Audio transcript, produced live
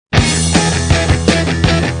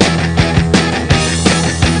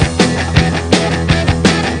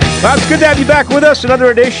Well, it's good to have you back with us.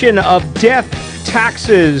 Another edition of Death,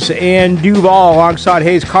 Taxes, and Duval alongside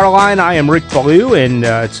Hayes Carline. I am Rick Ballou, and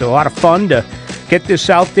it's a lot of fun to get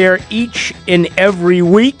this out there each and every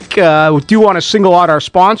week. We do want to single out our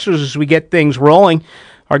sponsors as we get things rolling.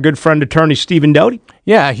 Our good friend, attorney Stephen Doty.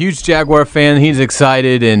 Yeah, huge Jaguar fan. He's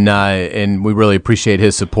excited, and we really appreciate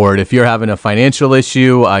his support. If you're having a financial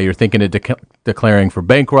issue, you're thinking of declaring for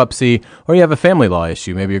bankruptcy, or you have a family law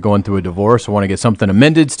issue, maybe you're going through a divorce or want to get something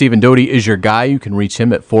amended, Stephen Doty is your guy. You can reach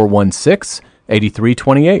him at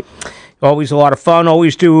 416-8328. Always a lot of fun.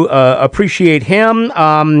 Always do appreciate him,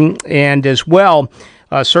 and as well,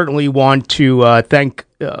 certainly want to thank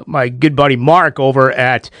my good buddy Mark over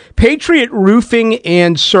at Patriot Roofing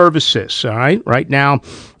and Services. All right, right now,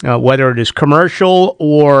 whether it is commercial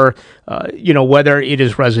or whether it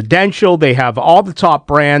is residential, they have all the top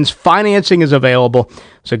brands. Financing is available,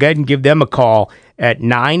 so go ahead and give them a call at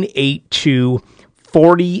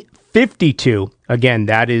 982-4052. Again,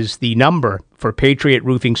 that is the number for Patriot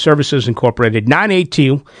Roofing Services Incorporated,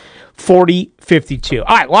 982-4052. All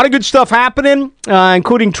right, a lot of good stuff happening,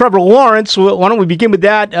 including Trevor Lawrence. Why don't we begin with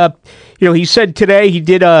that? He said today he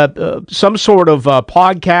did some sort of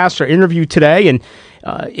podcast or interview today, and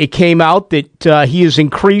it came out that he has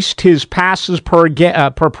increased his passes per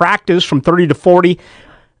practice from 30 to 40.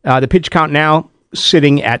 The pitch count now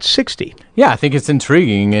sitting at 60. Yeah, I think it's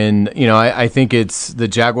intriguing, and I think it's the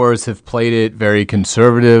Jaguars have played it very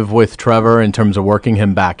conservative with Trevor in terms of working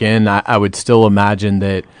him back in. I would still imagine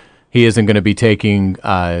that he isn't going to be taking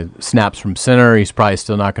snaps from center. He's probably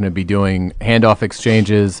still not going to be doing handoff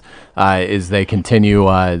exchanges as they continue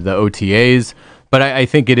the OTAs. But I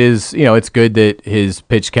think it is, it's good that his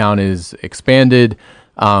pitch count is expanded.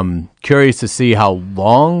 Curious to see how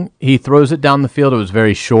long he throws it down the field. It was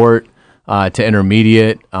very short to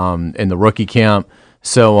intermediate in the rookie camp.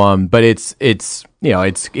 So, but it's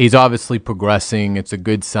he's obviously progressing. It's a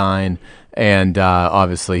good sign. And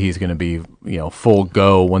obviously he's going to be, full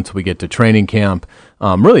go once we get to training camp.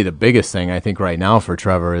 Really the biggest thing I think right now for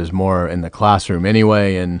Trevor is more in the classroom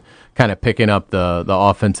anyway, and kind of picking up the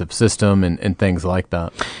offensive system and things like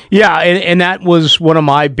that. Yeah, and that was one of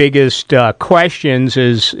my biggest questions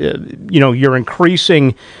is, you're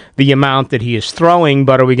increasing the amount that he is throwing,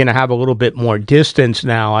 but are we going to have a little bit more distance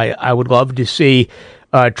now? I would love to see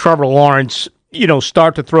Trevor Lawrence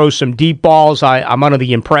start to throw some deep balls. I'm under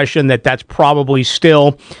the impression that that's probably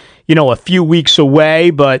still, a few weeks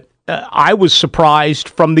away, but I was surprised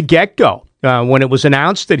from the get-go when it was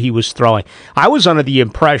announced that he was throwing. I was under the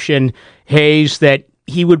impression, Hayes, that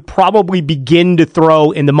he would probably begin to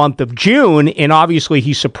throw in the month of June, and obviously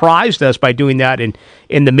he surprised us by doing that in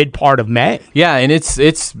the mid part of May. Yeah, and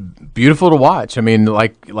it's beautiful to watch. I mean,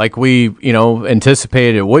 like we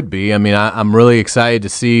anticipated it would be. I mean, I'm really excited to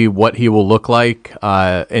see what he will look like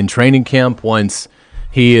in training camp once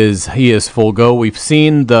he is full go. We've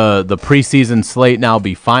seen the preseason slate now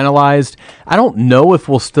be finalized. I don't know if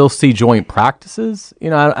we'll still see joint practices.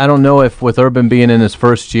 I don't know if with Urban being in his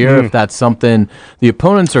first year, if that's something. The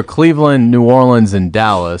opponents are Cleveland, New Orleans, and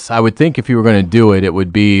Dallas. I would think if you were going to do it, it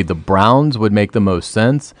would be the Browns would make the most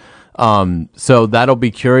sense. So that'll be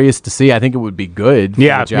curious to see. I think it would be good for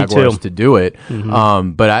the Jaguars to do it.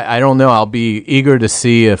 Mm-hmm. But I don't know. I'll be eager to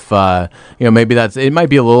see if, maybe it might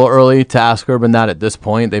be a little early to ask Urban that at this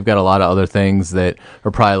point. They've got a lot of other things that are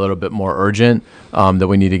probably a little bit more urgent, that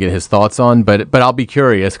we need to get his thoughts on. But I'll be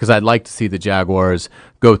curious because I'd like to see the Jaguars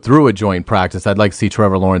go through a joint practice. I'd like to see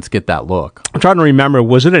Trevor Lawrence get that look. I'm trying to remember.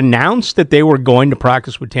 Was it announced that they were going to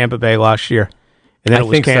practice with Tampa Bay last year? And then it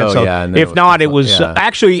was canceled. So, yeah, if not, it was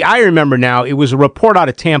actually, I remember now, it was a report out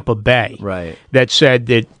of Tampa Bay that said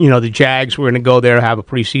that, the Jags were going to go there, have a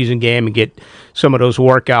preseason game and get some of those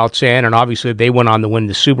workouts in. And obviously, they went on to win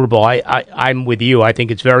the Super Bowl. I'm with you. I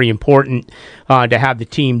think it's very important to have the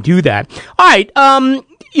team do that. All right.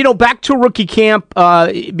 Back to rookie camp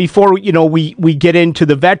before, we get into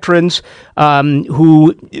the veterans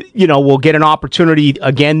who, will get an opportunity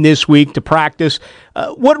again this week to practice.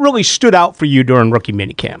 What really stood out for you during rookie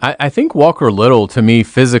minicamp? I think Walker Little, to me,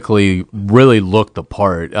 physically really looked the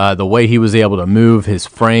part. The way he was able to move, his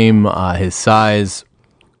frame, his size.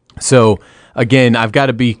 So, again, I've got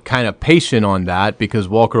to be kind of patient on that because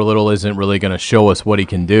Walker Little isn't really going to show us what he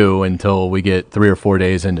can do until we get 3 or 4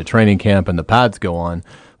 days into training camp and the pads go on.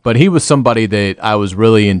 But he was somebody that I was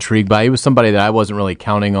really intrigued by. He was somebody that I wasn't really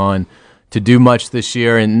counting on to do much this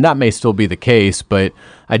year, and that may still be the case, but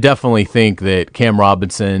I definitely think that Cam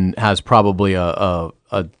Robinson has probably a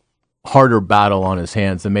harder battle on his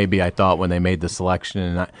hands than maybe I thought when they made the selection.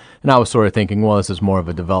 And I was sort of thinking, well, this is more of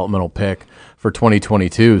a developmental pick for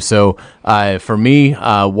 2022. So for me,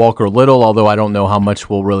 Walker Little, although I don't know how much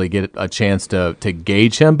we'll really get a chance to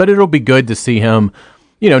gauge him, but it'll be good to see him.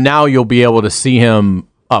 Now you'll be able to see him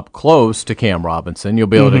up close to Cam Robinson. You'll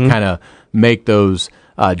be able to kind of make those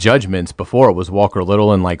judgments. Before it was Walker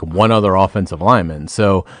Little and like one other offensive lineman.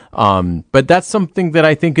 So, but that's something that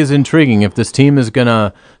I think is intriguing. If this team is going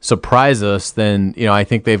to surprise us, then, I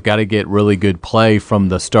think they've got to get really good play from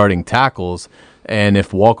the starting tackles. And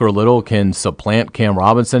if Walker Little can supplant Cam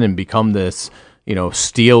Robinson and become this,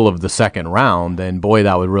 steal of the second round, then boy,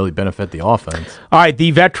 that would really benefit the offense. All right,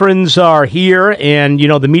 the veterans are here, and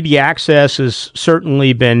the media access has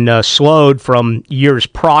certainly been slowed from years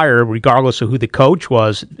prior, regardless of who the coach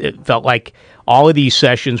was. It felt like all of these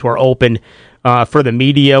sessions were open for the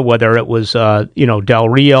media, whether it was Del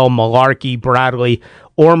Rio, Malarkey, Bradley,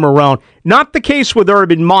 or Marrone. Not the case with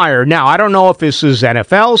Urban Meyer. Now, I don't know if this is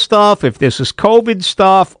NFL stuff, if this is COVID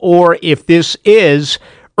stuff, or if this is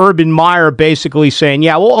Urban Meyer basically saying,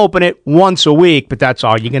 yeah, we'll open it once a week, but that's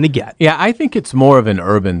all you're going to get. Yeah, I think it's more of an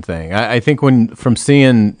Urban thing. I think from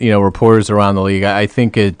seeing reporters around the league, I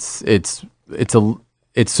think it's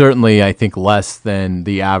certainly, I think, less than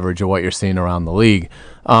the average of what you're seeing around the league.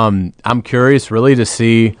 I'm curious really to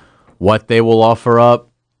see what they will offer up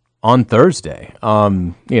on Thursday.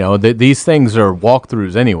 These things are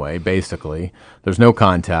walkthroughs anyway, basically. There's no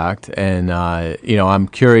contact. And, I'm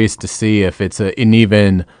curious to see if it's an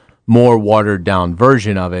even more watered down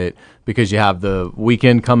version of it, because you have the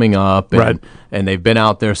weekend coming up and, right, and they've been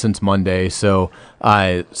out there since Monday. So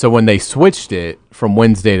when they switched it from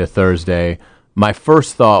Wednesday to Thursday, my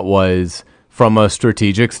first thought was, from a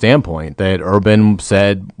strategic standpoint, that Urban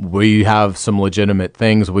said, we have some legitimate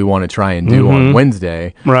things we want to try and do on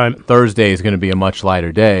Wednesday. Right. Thursday is going to be a much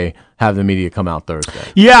lighter day. Have the media come out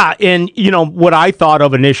Thursday. Yeah, and what I thought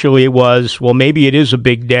of initially was, well, maybe it is a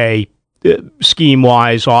big day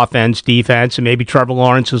scheme-wise, offense, defense, and maybe Trevor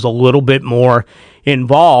Lawrence is a little bit more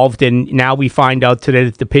involved. And now we find out today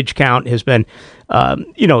that the pitch count has been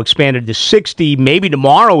expanded to 60. Maybe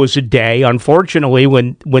tomorrow is a day, unfortunately,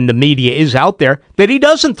 when the media is out there, that he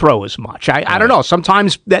doesn't throw as much. I don't know.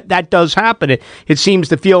 Sometimes that does happen. It seems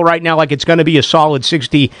to feel right now like it's going to be a solid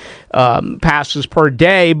 60 passes per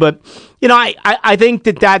day. But, I think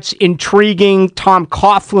that's intriguing. Tom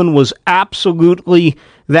Coughlin was absolutely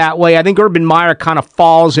that way. I think Urban Meyer kind of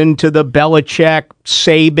falls into the Belichick,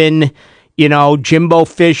 Saban, Jimbo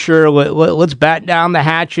Fisher, let's bat down the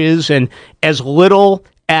hatches. And as little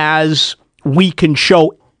as we can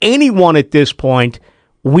show anyone at this point,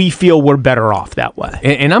 we feel we're better off that way.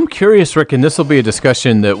 And I'm curious, Rick, and this will be a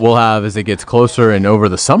discussion that we'll have as it gets closer and over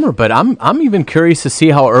the summer, but I'm even curious to see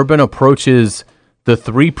how Urban approaches the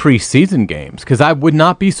 3 preseason games, because I would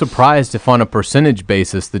not be surprised if on a percentage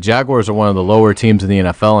basis the Jaguars are one of the lower teams in the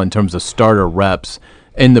NFL in terms of starter reps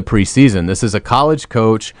in the preseason. This is a college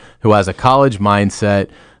coach who has a college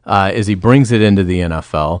mindset as he brings it into the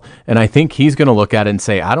NFL. And I think he's going to look at it and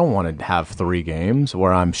say, I don't want to have 3 games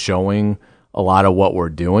where I'm showing a lot of what we're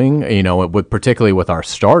doing, particularly with our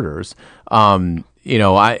starters. I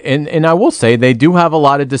will say they do have a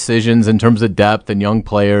lot of decisions in terms of depth and young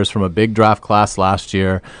players from a big draft class last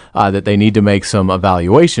year that they need to make some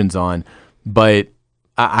evaluations on. But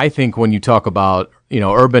I think when you talk about,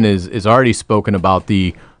 Urban is already spoken about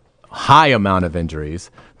the high amount of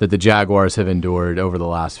injuries that the Jaguars have endured over the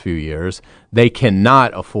last few years. They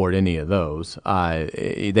cannot afford any of those.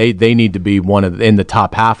 They need to be in the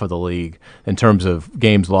top half of the league in terms of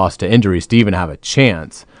games lost to injuries to even have a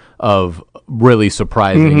chance of really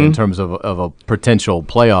surprising in terms of a potential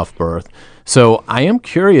playoff berth. So I am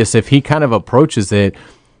curious if he kind of approaches it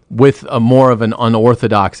with a more of an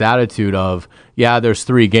unorthodox attitude of, yeah, there's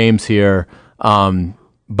 3 games here,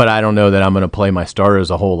 but I don't know that I'm going to play my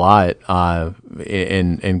starters a whole lot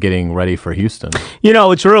in getting ready for Houston.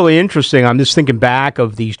 It's really interesting. I'm just thinking back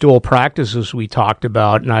of these dual practices we talked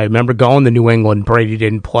about, and I remember going to New England, Brady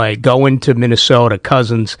didn't play. Going to Minnesota,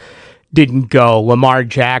 Cousins didn't go. Lamar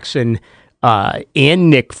Jackson and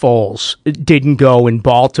Nick Foles didn't go in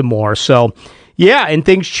Baltimore. So, yeah, and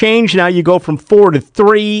things change. Now you go from 4 to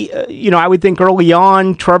 3. I would think early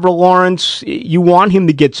on, Trevor Lawrence, you want him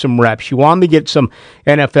to get some reps. You want him to get some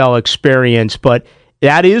NFL experience. But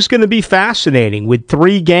that is going to be fascinating with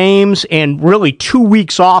 3 games and really 2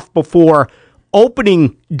 weeks off before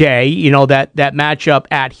opening day, that matchup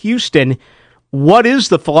at Houston. What is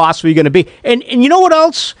the philosophy going to be? And you know what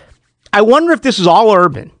else? I wonder if this is all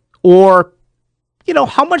Urban, or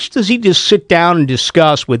how much does he just sit down and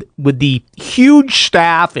discuss with the huge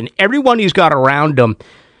staff and everyone he's got around him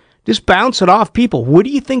Just bounce it off people. What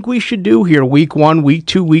do you think we should do here? Week 1, week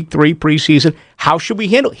 2, week 3, preseason. How should we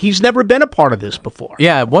handle it? He's never been a part of this before.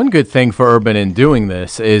 Yeah, one good thing for Urban in doing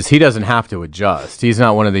this is he doesn't have to adjust. He's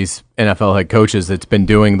not one of these NFL head coaches that's been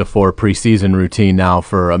doing the 4 preseason routine now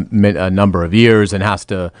for a number of years and has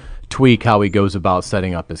to tweak how he goes about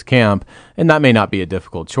setting up his camp. And that may not be a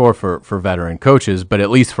difficult chore for veteran coaches, but at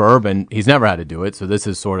least for Urban, he's never had to do it. So this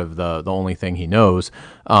is sort of the only thing he knows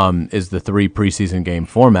is the 3 preseason game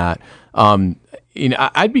format.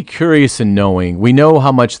 I'd be curious in knowing, we know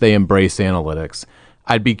how much they embrace analytics.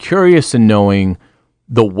 I'd be curious in knowing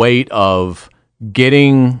the weight of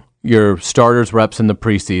getting your starters reps in the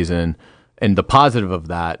preseason and the positive of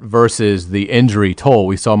that versus the injury toll.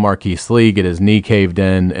 We saw Marquise Lee get his knee caved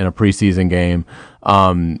in a preseason game.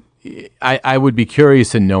 I would be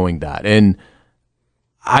curious in knowing that. And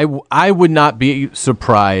I would not be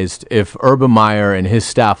surprised if Urban Meyer and his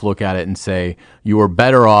staff look at it and say, you are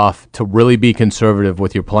better off to really be conservative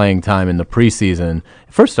with your playing time in the preseason.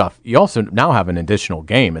 First off, you also now have an additional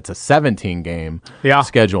game. It's a 17-game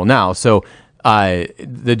schedule now. So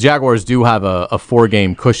the Jaguars do have a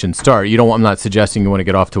 4-game cushion start. I'm not suggesting you want to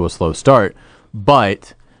get off to a slow start,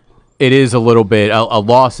 but it is a little bit, a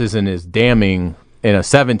loss isn't as damning in a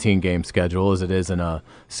 17-game schedule as it is in a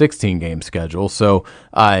 16-game schedule. So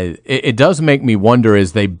it does make me wonder,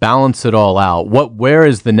 as they balance it all out, where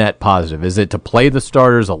is the net positive? Is it to play the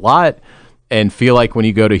starters a lot and feel like when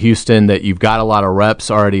you go to Houston that you've got a lot of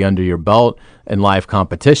reps already under your belt and live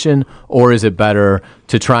competition, or is it better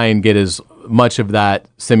to try and get as much of that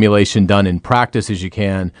simulation done in practice as you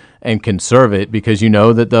can and conserve it because you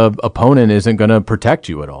know that the opponent isn't going to protect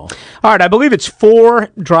you at all? All right, I believe it's 4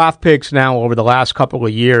 draft picks now over the last couple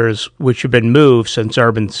of years which have been moved since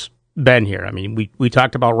Urban's been here. I mean, we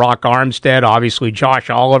talked about Rock Armstead. Obviously, Josh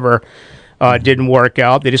Oliver didn't work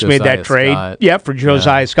out. They just made that trade. Scott. For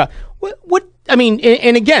Josiah Scott. What I mean,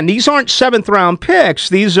 and again, these aren't 7th-round picks.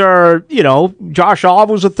 These are, Josh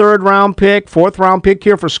Oliver was a 3rd-round pick, 4th-round pick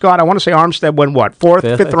here for Scott. I want to say Armstead went, 4th,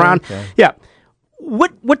 5th round? Yeah.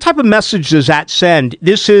 What type of message does that send?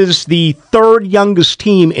 This is the 3rd youngest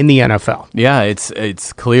team in the NFL. Yeah,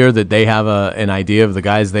 it's clear that they have an idea of the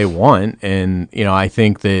guys they want, and I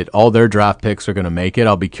think that all their draft picks are going to make it.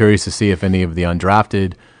 I'll be curious to see if any of the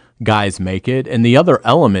undrafted guys make it. And the other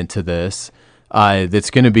element to this that's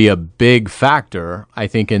going to be a big factor, I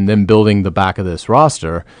think, in them building the back of this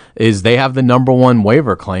roster is they have the number 1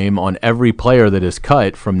 waiver claim on every player that is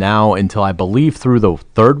cut from now until I believe through the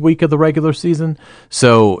 3rd week of the regular season.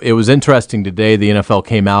 So it was interesting today. The NFL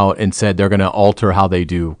came out and said they're going to alter how they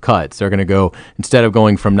do cuts. They're going to go, instead of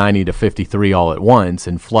going from 90 to 53 all at once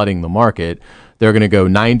and flooding the market, they're going to go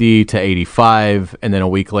 90 to 85, and then a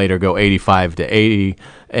week later go 85 to 80.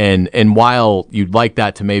 And while you'd like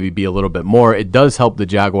that to maybe be a little bit more, it does help the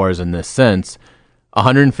Jaguars in this sense.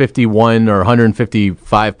 151 or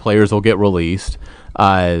 155 players will get released,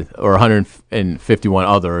 or 151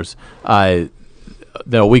 others. Then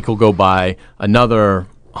a week will go by, another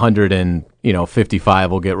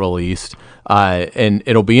 155 will get released. And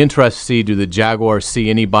it'll be interesting to see, do the Jaguars see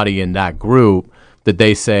anybody in that group that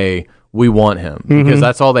they say, we want him, because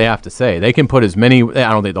that's all they have to say. They can put as many,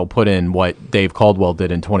 I don't think they'll put in what Dave Caldwell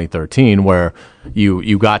did in 2013, where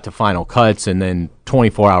you got to final cuts and then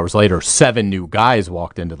 24 hours later, 7 new guys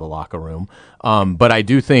walked into the locker room. But I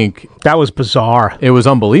do think that was bizarre. It was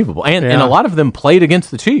unbelievable. And a lot of them played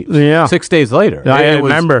against the Chiefs 6 days later. I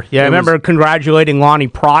remember congratulating Lonnie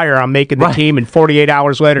Pryor on making the team, and 48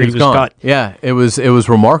 hours later he was cut. Yeah, it was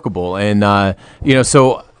remarkable. And,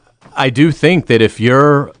 so I do think that if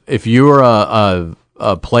you're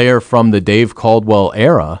a player from the Dave Caldwell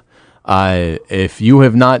era, if you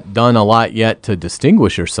have not done a lot yet to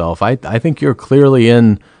distinguish yourself, I think you're clearly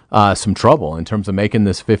in some trouble in terms of making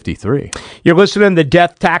this 53. You're listening to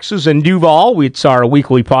Death, Taxes, and Duval. It's our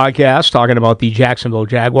weekly podcast talking about the Jacksonville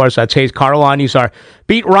Jaguars. That's Hayes Carline. He's our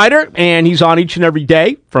beat writer, and he's on each and every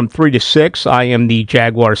day from 3 to 6. I am the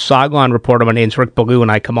Jaguars sideline reporter. My name's Rick Ballou, and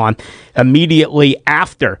I come on immediately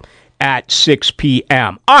after at 6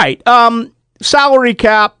 p.m. All right, salary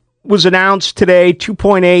cap was announced today,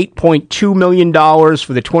 $2.2 million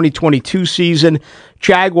for the 2022 season.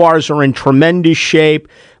 Jaguars are in tremendous shape,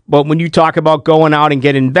 but when you talk about going out and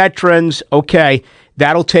getting veterans, okay,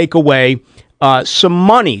 that'll take away some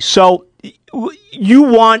money. So you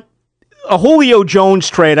want a Julio Jones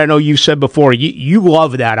trade. I know you said before, you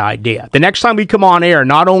love that idea. The next time we come on air,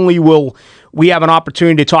 not only will we have an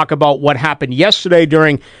opportunity to talk about what happened yesterday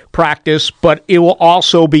during practice, but it will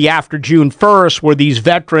also be after June 1st, where these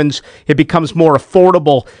veterans, it becomes more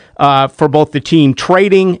affordable for both the team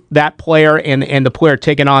trading that player and the player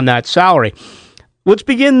taking on that salary. Let's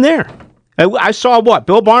begin there. I saw what?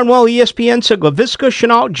 Bill Barnwell, ESPN, said Laviska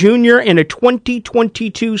Shenault Jr. in a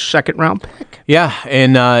 2022 second-round pick. Yeah,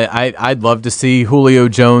 and I'd love to see Julio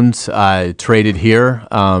Jones traded here.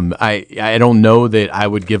 I don't know that I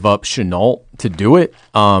would give up Shenault to do it.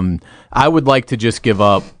 I would like to just give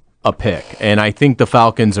up a pick, and I think the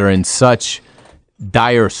Falcons are in such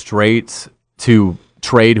dire straits to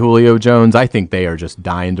trade Julio Jones. I think they are just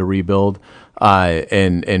dying to rebuild.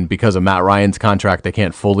 And because of Matt Ryan's contract, they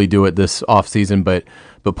can't fully do it this offseason, but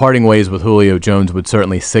parting ways with Julio Jones would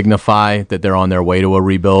certainly signify that they're on their way to a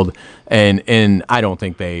rebuild. And I don't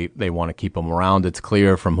think they want to keep him around. It's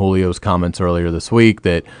clear from Julio's comments earlier this week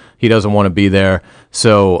that he doesn't want to be there.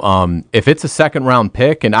 So if it's a second round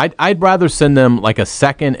pick, and I'd rather send them like a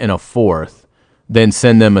second and a fourth than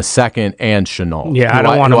send them a second and Shenault. Yeah, I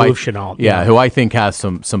don't want to move Shenault. Yeah, who I think has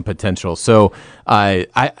some potential. So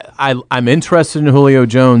I'm interested in Julio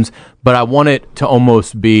Jones, but I want it to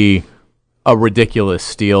almost be a ridiculous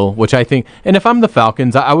steal, which I think, and if I'm the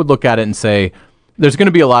Falcons, I would look at it and say, there's going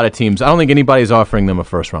to be a lot of teams. I don't think anybody's offering them a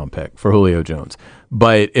first-round pick for Julio Jones.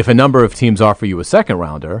 But if a number of teams offer you a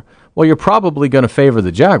second-rounder, well, you're probably going to favor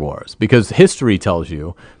the Jaguars because history tells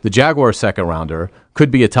you the Jaguars' second-rounder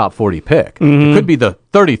could be a top 40 pick. It could be the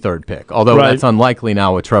 33rd pick, although that's unlikely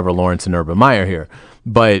now with Trevor Lawrence and Urban Meyer here.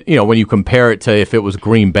 But, when you compare it to if it was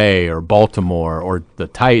Green Bay or Baltimore or the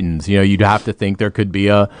Titans, you'd have to think there could be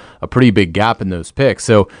a pretty big gap in those picks.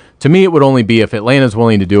 So to me, it would only be if Atlanta's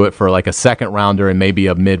willing to do it for like a second rounder and maybe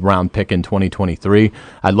a mid-round pick in 2023.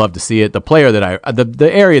 I'd love to see it. The player that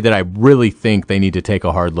the area that I really think they need to take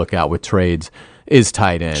a hard look at with trades is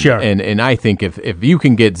tight end. Sure. And I think if you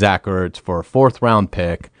can get Zach Ertz for a fourth-round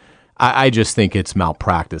pick, I just think it's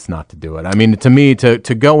malpractice not to do it. I mean, to me, to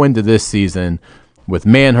go into this season with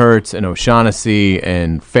Manhurts and O'Shaughnessy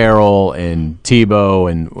and Farrell and Tebow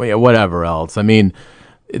and whatever else. I mean,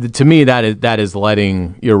 to me, that is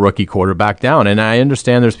letting your rookie quarterback down. And I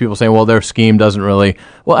understand there's people saying, well, their scheme doesn't really.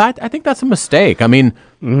 Well, I think that's a mistake. I mean,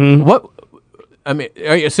 what? I mean,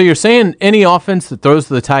 so you're saying any offense that throws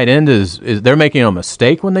to the tight end is they're making a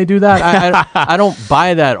mistake when they do that? I don't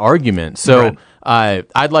buy that argument. So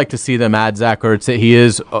I'd like to see them add Zach Ertz. He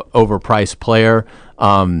is an overpriced player.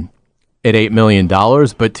 At $8 million,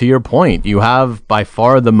 but to your point, you have by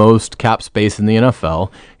far the most cap space in the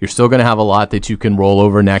NFL. You're still going to have a lot that you can roll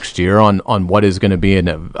over next year on what is going to be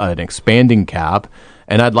an expanding cap.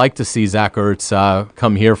 And I'd like to see Zach Ertz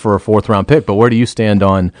come here for a fourth-round pick. But where do you stand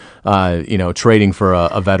on, trading for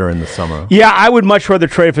a veteran this summer? Yeah, I would much rather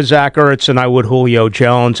trade for Zach Ertz than I would Julio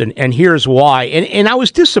Jones, and here's why. And I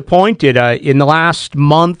was disappointed. In the last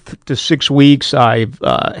month to 6 weeks, I've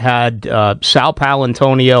had Sal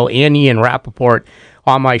Paolantonio and Ian Rappaport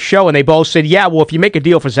on my show, and they both said, yeah, well, if you make a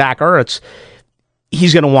deal for Zach Ertz,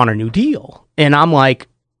 he's going to want a new deal. And I'm like,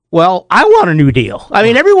 well, I want a new deal. I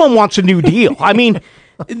mean, everyone wants a new deal. I mean,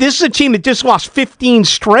 this is a team that just lost 15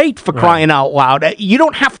 straight for crying out loud. You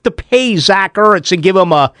don't have to pay Zach Ertz and give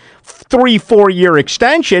him a 3-4 year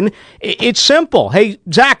extension. It's simple. Hey,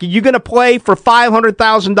 Zach, are you going to play for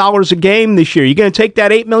 $500,000 a game this year? Are you going to take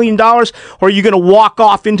that $8 million, or are you going to walk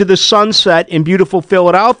off into the sunset in beautiful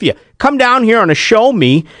Philadelphia? Come down here and show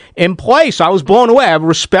me and play. So I was blown away. I have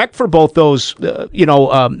respect for both those,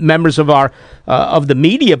 members of of the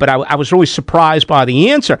media, but I was really surprised by the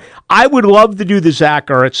answer. I would love to do the Zach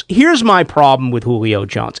Ertz. Here's my problem with Julio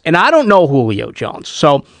Jones, and I don't know Julio Jones,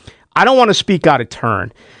 so I don't want to speak out of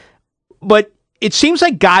turn. But it seems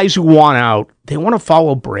like guys who want out, they want to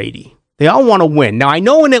follow Brady. They all want to win. Now, I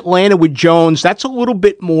know in Atlanta with Jones, that's a little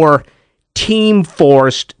bit more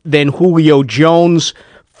team-forced than Julio Jones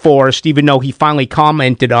forced, even though he finally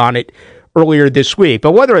commented on it earlier this week.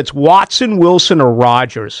 But whether it's Watson, Wilson, or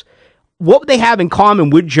Rodgers, what they have in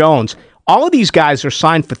common with Jones, all of these guys are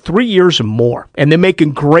signed for 3 years or more, and they're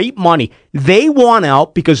making great money. They want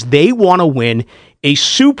out because they want to win a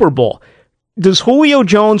Super Bowl. Does Julio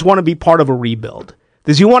Jones want to be part of a rebuild?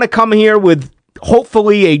 Does he want to come here with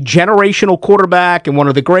hopefully a generational quarterback and one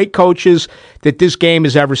of the great coaches that this game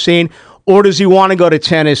has ever seen? Or does he want to go to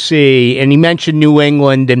Tennessee? And he mentioned New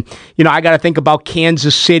England, and I got to think about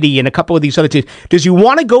Kansas City and a couple of these other teams. Does he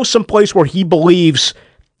want to go someplace where he believes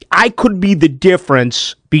I could be the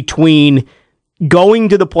difference between going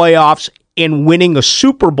to the playoffs and winning a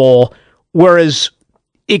Super Bowl? Whereas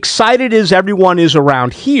excited as everyone is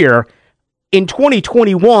around here, in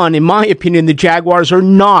 2021, in my opinion, the Jaguars are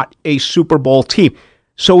not a Super Bowl team.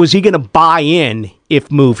 So is he going to buy in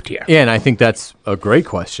if moved here? Yeah, and I think that's a great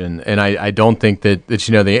question. And I don't think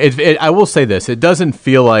that I will say this. It doesn't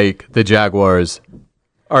feel like the Jaguars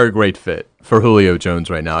are a great fit for Julio Jones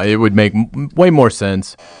right now. It would make way more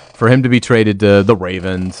sense for him to be traded to the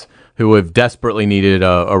Ravens, who have desperately needed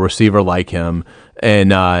a receiver like him.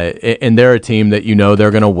 And they're a team that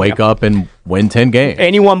they're going to wake up and win 10 games.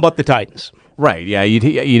 Anyone but the Titans. Right, yeah, you'd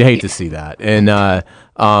hate to see that. And,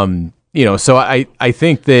 so I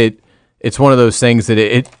think that it's one of those things that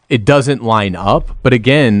it doesn't line up. But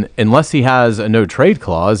again, unless he has a no-trade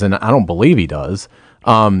clause, and I don't believe he does,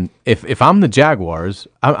 if I'm the Jaguars,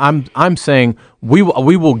 I'm saying we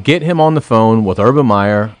will get him on the phone with Urban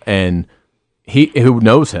Meyer and who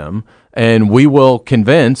knows him, and we will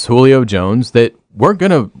convince Julio Jones that we're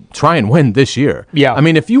going to try and win this year. Yeah. I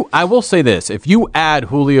mean, I will say this, if you add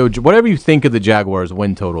Julio, whatever you think of the Jaguars'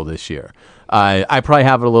 win total this year, I probably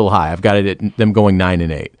have it a little high. I've got it at them going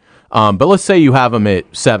 9-8. But let's say you have them at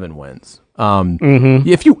 7 wins.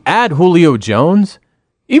 If you add Julio Jones,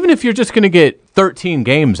 even if you're just going to get 13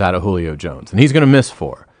 games out of Julio Jones, and he's going to miss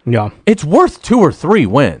 4, it's worth 2 or 3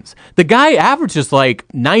 wins. The guy averages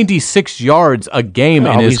like 96 yards a game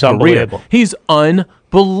in his career. He's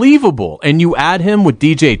unbelievable. And you add him with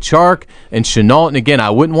DJ Chark and Shenault, and again, I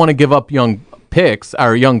wouldn't want to give up young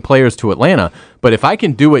players to Atlanta, but if I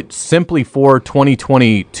can do it simply for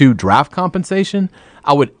 2022 draft compensation,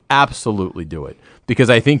 I would absolutely do it. Because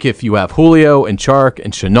I think if you have Julio and Chark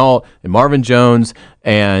and Shenault and Marvin Jones,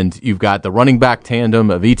 and you've got the running back tandem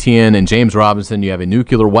of Etienne and James Robinson, you have a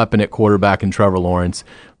nuclear weapon at quarterback in Trevor Lawrence,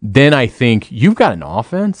 then I think you've got an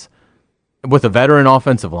offense with a veteran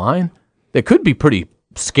offensive line that could be pretty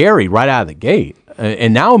scary right out of the gate.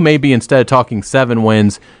 And now maybe instead of talking 7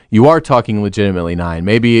 wins, you are talking legitimately 9.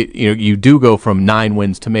 Maybe you do go from 9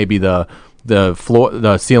 wins to maybe the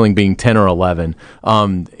ceiling being 10 or 11.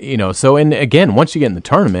 So, and again, once you get in the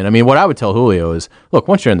tournament, I mean, what I would tell Julio is, look,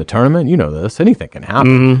 once you're in the tournament, this, anything can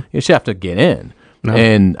happen. You just have to get in. No.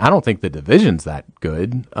 And I don't think the division's that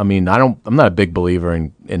good. I mean, I'm not a big believer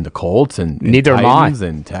in the Colts and neither Titans am I.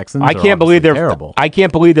 And Texans. I can't believe they're terrible. I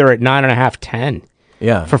can't believe they're at 9.5, 10.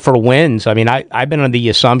 Yeah. For wins. I mean, I've been on the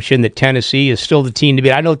assumption that Tennessee is still the team to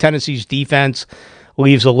beat. I know Tennessee's defense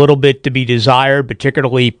leaves a little bit to be desired,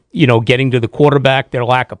 particularly, getting to the quarterback, their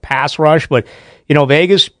lack of pass rush. But,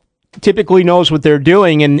 Vegas typically knows what they're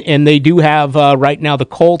doing, and they do have right now the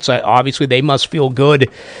Colts. Obviously, they must feel good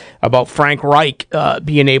about Frank Reich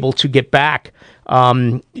being able to get back,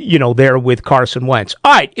 there with Carson Wentz.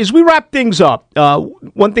 All right, as we wrap things up,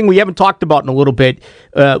 one thing we haven't talked about in a little bit,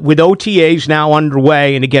 with OTAs now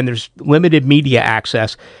underway, and again, there's limited media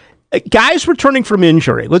access, guys returning from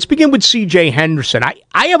injury. Let's begin with C.J. Henderson.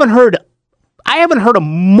 I haven't heard a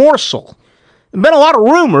morsel. There's been a lot of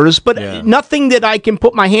rumors, but nothing that I can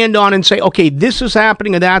put my hand on and say, okay, this is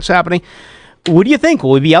happening and that's happening. What do you think?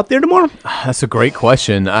 Will he be out there tomorrow? That's a great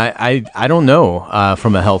question. I don't know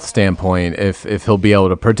from a health standpoint if he'll be able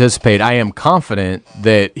to participate. I am confident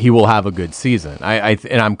that he will have a good season. I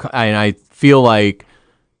feel like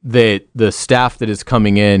that the staff that is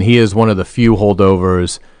coming in, he is one of the few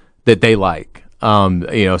holdovers that they like.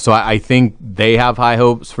 So I think they have high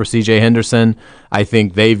hopes for C.J. Henderson. I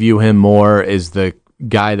think they view him more as the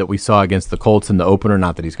guy that we saw against the Colts in the opener.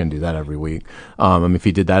 Not that he's going to do that every week. If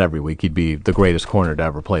he did that every week, he'd be the greatest corner to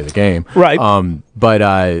ever play the game. Right. But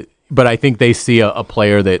I think they see a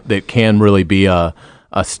player that can really be a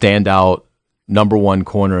standout number 1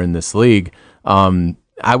 corner in this league.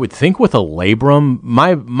 I would think with a Labrum,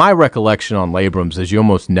 my recollection on Labrums is you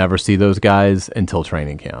almost never see those guys until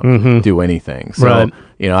training camp do anything. So, right.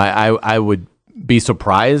 I would be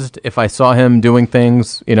surprised if I saw him doing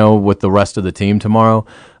things, with the rest of the team tomorrow.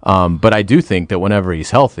 But I do think that whenever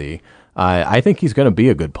he's healthy, I think he's going to be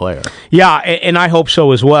a good player. Yeah, and I hope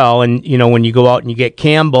so as well. And, when you go out and you get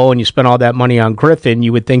Campbell and you spend all that money on Griffin,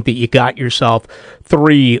 you would think that you got yourself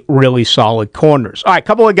 3 really solid corners. All right, a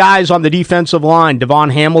couple of guys on the defensive line. Devon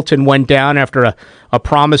Hamilton went down after a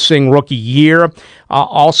promising rookie year.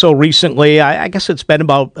 Also recently, I guess it's been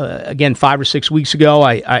about, 5 or 6 weeks ago,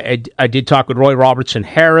 I did talk with Roy Robertson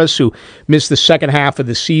Harris, who missed the second half of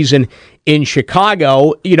the season in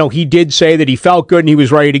Chicago. He did say that he felt good and he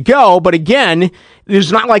was ready to go, but again,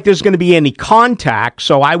 it's not like there's going to be any contact,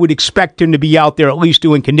 so I would expect him to be out there at least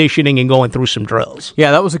doing conditioning and going through some drills.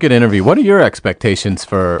 Yeah, that was a good interview. What are your expectations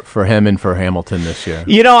for him and for Hamilton this year?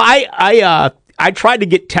 I tried to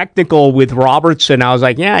get technical with Robertson. I was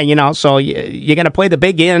like, so you're going to play the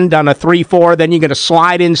big end on a 3-4, then you're going to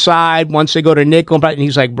slide inside once they go to nickel. And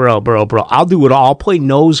he's like, bro, I'll do it all. I'll play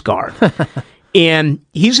nose guard. And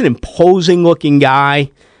he's an imposing-looking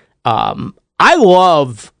guy. I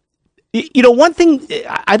love, one thing,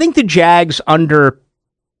 I think the Jags under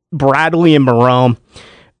Bradley and Marone,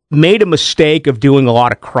 made a mistake of doing a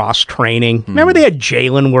lot of cross-training. Remember they had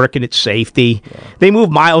Jalen working at safety? Yeah. They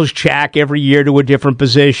moved Miles Jack every year to a different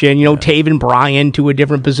position. Taven Bryan to a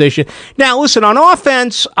different position. Now, listen, on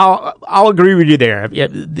offense, I'll agree with you there.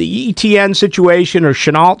 The ETN situation or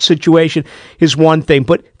Chenault situation is one thing.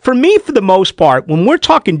 But for me, for the most part, when we're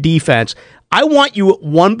talking defense, I want you at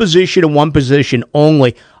one position and one position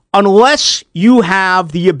only, unless you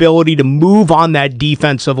have the ability to move on that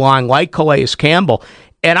defensive line like Calais Campbell.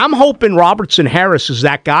 And I'm hoping Robertson Harris is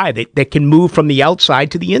that guy that can move from the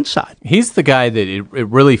outside to the inside. He's the guy that it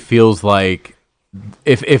really feels like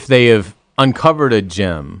if they have uncovered a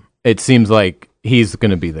gem, it seems like he's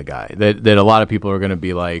going to be the guy that a lot of people are going to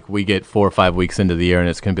be like, we get 4 or 5 weeks into the year and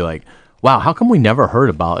it's going to be like, wow, how come we never heard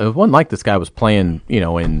about it? It wasn't like this guy was playing,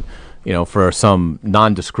 for some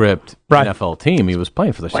nondescript NFL team. He was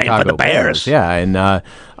playing for the Chicago Bears. Yeah,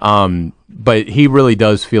 and but he really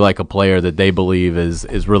does feel like a player that they believe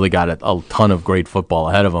is really got a ton of great football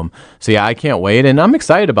ahead of him. So yeah, I can't wait, and I'm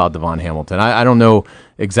excited about Devon Hamilton. I don't know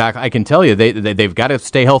exactly. I can tell you they've got to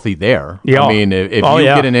stay healthy there. Yeah. I mean, if you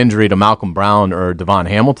get an injury to Malcolm Brown or Devon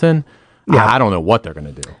Hamilton, I don't know what they're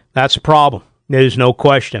going to do. That's a problem. There's no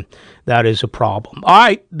question. That is a problem. All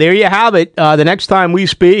right, there you have it. The next time we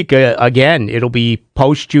speak, again, it'll be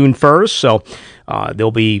post-June 1st, so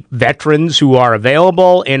there'll be veterans who are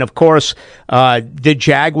available. And, of course, the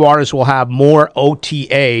Jaguars will have more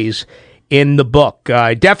OTAs in the book.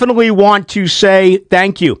 I definitely want to say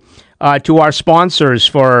thank you to our sponsors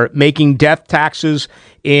for making Death, Taxes,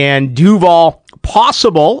 and Duval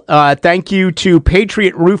possible. Thank you to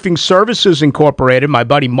Patriot Roofing Services Incorporated, my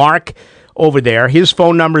buddy Mark over there. His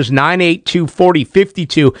phone number is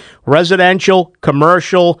 982-4052. Residential,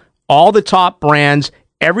 commercial, all the top brands.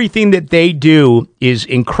 Everything that they do is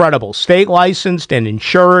incredible. State licensed and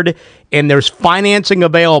insured, and there's financing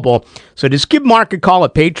available. So just give Mark a call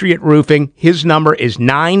at Patriot Roofing. His number is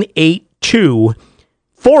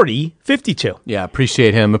 982-4052. Yeah,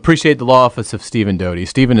 appreciate him. Appreciate the law office of Stephen Doty.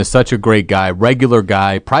 Stephen is such a great guy, regular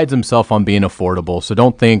guy, prides himself on being affordable. So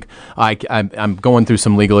don't think I'm going through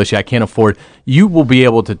some legal issue I can't afford. You will be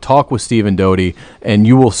able to talk with Stephen Doty, and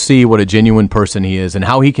you will see what a genuine person he is and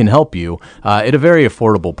how he can help you at a very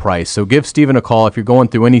affordable price. So give Stephen a call if you're going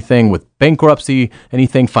through anything with bankruptcy,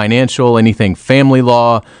 anything financial, anything family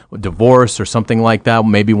law, divorce, or something like that.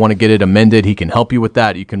 Maybe want to get it amended. He can help you with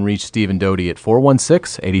that. You can reach Stephen Doty at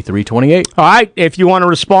 416-8328. All right. If you want to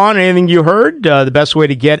respond to anything you heard, the best way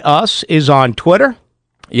to get us is on Twitter.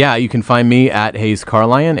 Yeah, you can find me at Hayes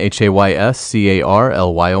Carlyon,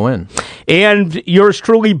 HaysCarlyon. And yours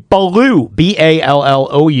truly, Ballou,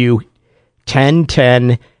 Ballou,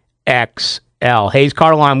 1010XL. Hayes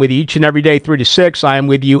Carlyon with you each and every day, 3 to 6. I am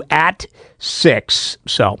with you at 6.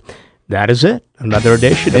 So that is it. Another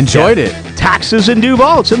edition. Enjoyed it. Taxes and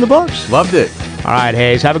Duval. It's in the books. Loved it. All right,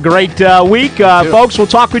 Hayes. Have a great week. Folks, we'll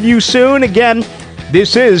talk with you soon. Again,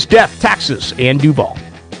 this is Death, Taxes, and Duval.